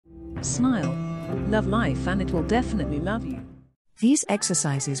Smile. Love life and it will definitely love you. These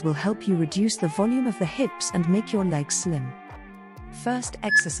exercises will help you reduce the volume of the hips and make your legs slim. First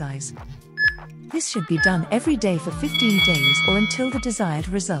exercise. This should be done every day for 15 days or until the desired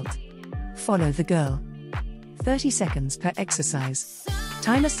result. Follow the girl. 30 seconds per exercise.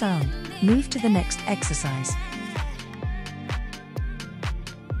 Timer sound. Move to the next exercise.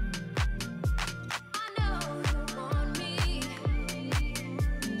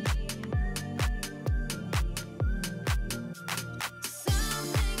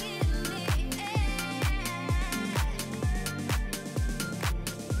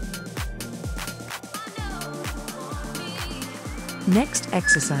 Next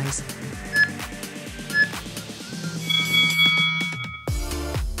exercise.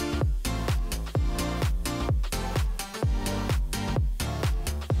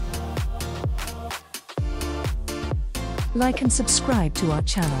 Like and subscribe to our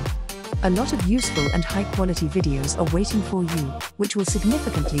channel. A lot of useful and high-quality videos are waiting for you, which will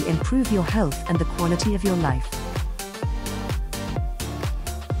significantly improve your health and the quality of your life.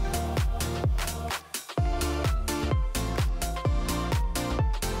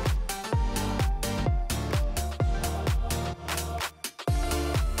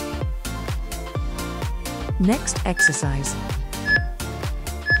 Next exercise.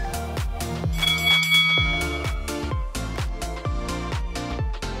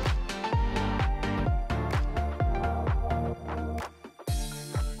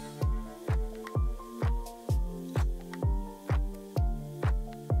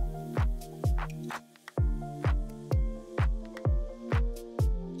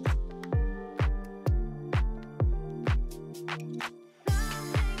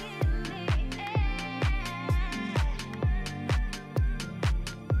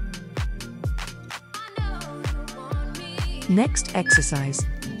 Next exercise.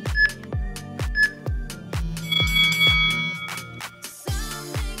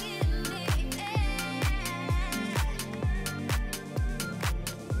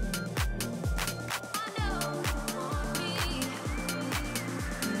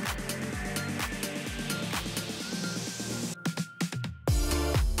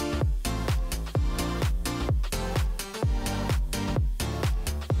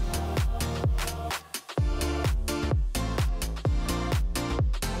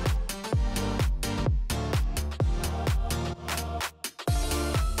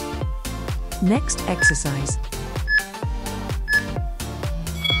 Next exercise.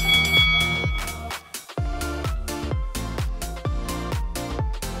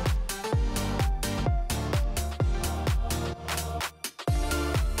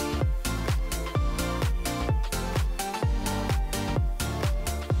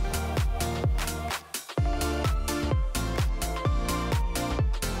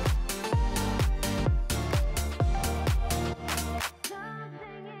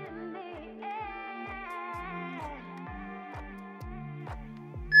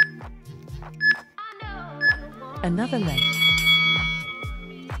 Another leg.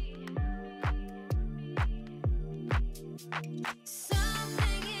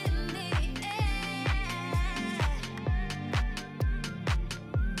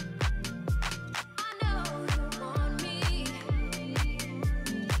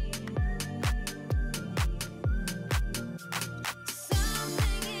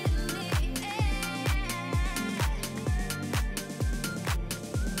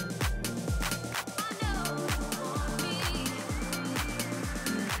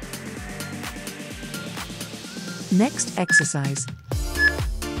 Next exercise.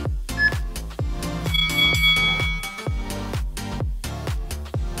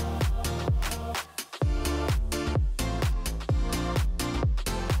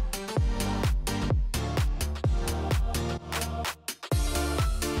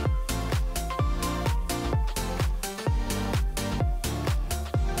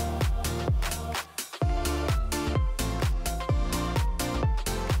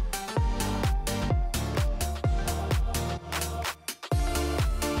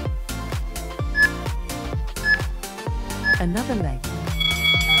 Another leg.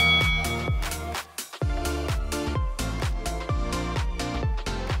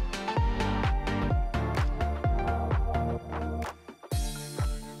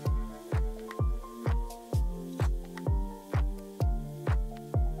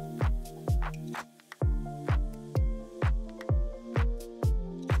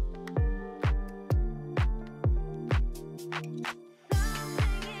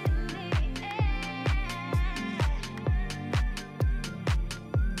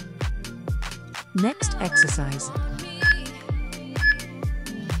 Next exercise.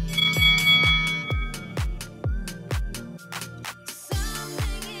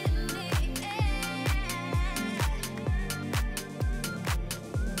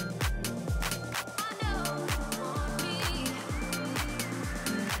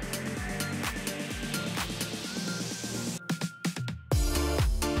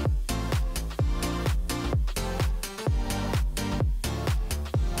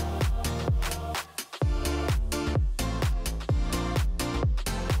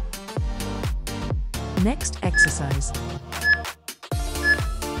 Next exercise.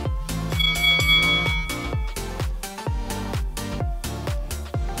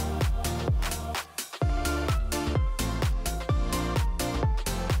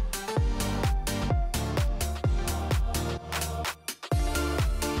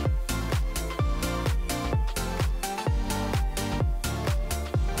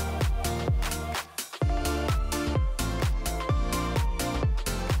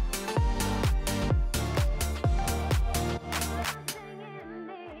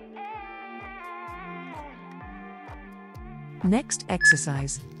 Next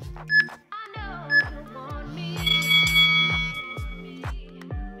exercise.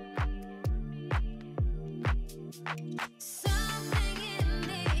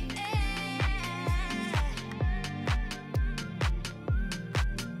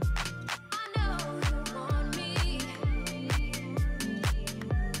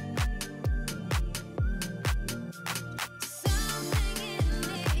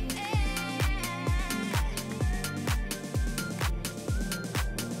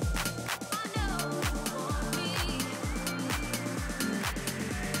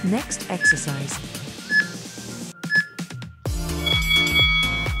 Next exercise.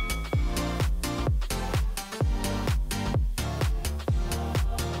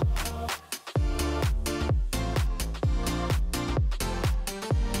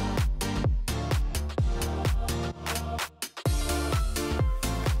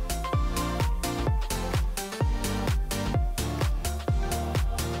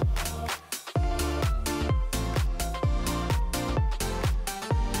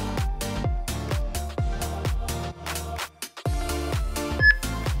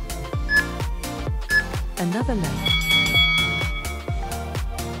 Another leg.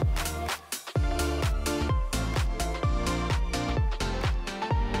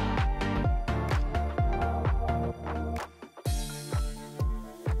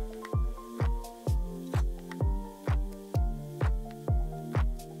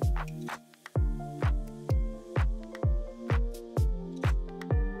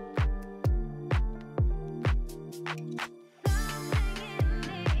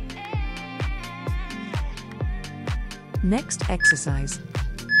 Next exercise.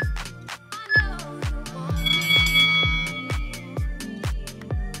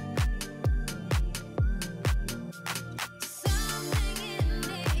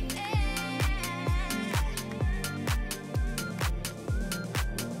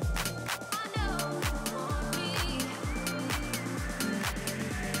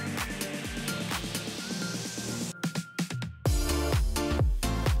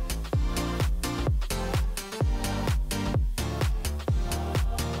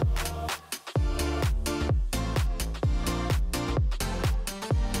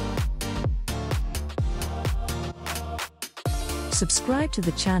 Subscribe to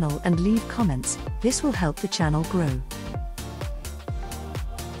the channel and leave comments. This will help the channel grow.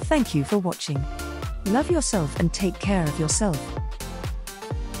 Thank you for watching. Love yourself and take care of yourself.